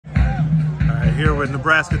here with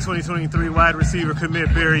Nebraska 2023 wide receiver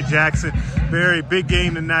commit Barry Jackson. Barry, big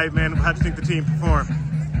game tonight, man. How do you think the team performed?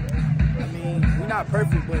 I mean, we're not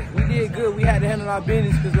perfect, but we did good. We had to handle our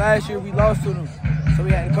business because last year we lost to them. So we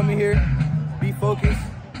had to come in here, be focused,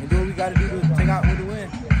 and do what we got to do to take out with the win.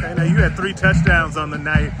 Okay, now you had 3 touchdowns on the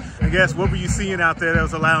night. I guess, what were you seeing out there that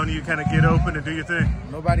was allowing you to kind of get open and do your thing?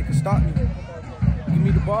 Nobody could stop me. Give me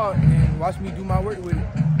the ball and watch me do my work with it.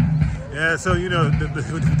 Yeah, so, you know,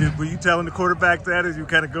 were you telling the quarterback that as you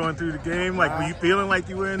kind of going through the game? Like, were you feeling like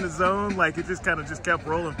you were in the zone? Like, it just kind of just kept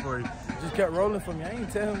rolling for you? It just kept rolling for me. I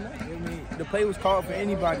ain't tell him that. I mean, the play was called for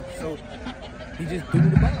anybody, so he just threw me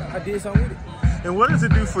the ball. I did something with it. And what does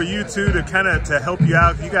it do for you, too, to kind of help you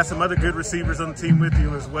out? You got some other good receivers on the team with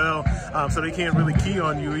you as well, so they can't really key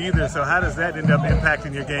on you either. So how does that end up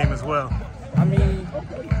impacting your game as well? I mean,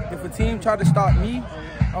 if a team tried to stop me,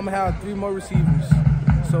 I'm going to have 3 more receivers.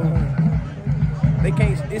 So they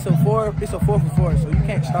can't. It's a 4 for 4, so you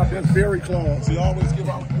can't stop it. That's very close. He always give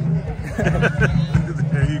out.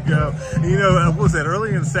 There you go. You know, what was that,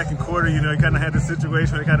 early in the second quarter, you know, you kind of had the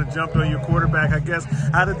situation where they kind of jumped on your quarterback, I guess.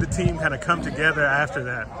 How did the team kind of come together after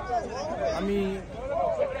that? I mean,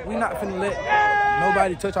 we're not finna let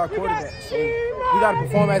nobody touch our quarterback. So we got to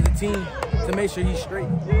perform as a team to make sure he's straight.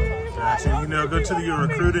 Gotcha. You know, go to your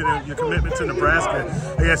recruiting and your commitment to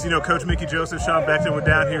Nebraska. I guess, you know, Coach Mickey Joseph, Sean Beckton were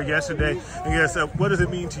down here yesterday. I guess, what does it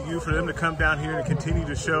mean to you for them to come down here and continue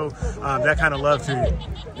to show that kind of love to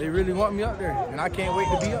you? They really want me up there, and I can't wait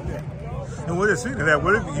to be up there. And what is, speaking of that,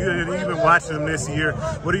 what have you've been watching them this year?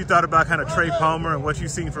 What do you thought about kind of Trey Palmer and what you've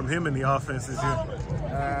seen from him in the offense this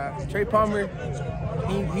year? Trey Palmer,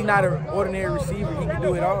 he's not an ordinary receiver. He can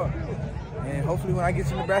do it all. And hopefully when I get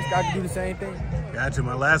to Nebraska, I can do the same thing. Gotcha.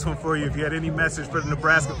 My last one for you. If you had any message for the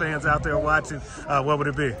Nebraska fans out there watching, what would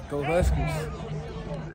it be? Go Huskers.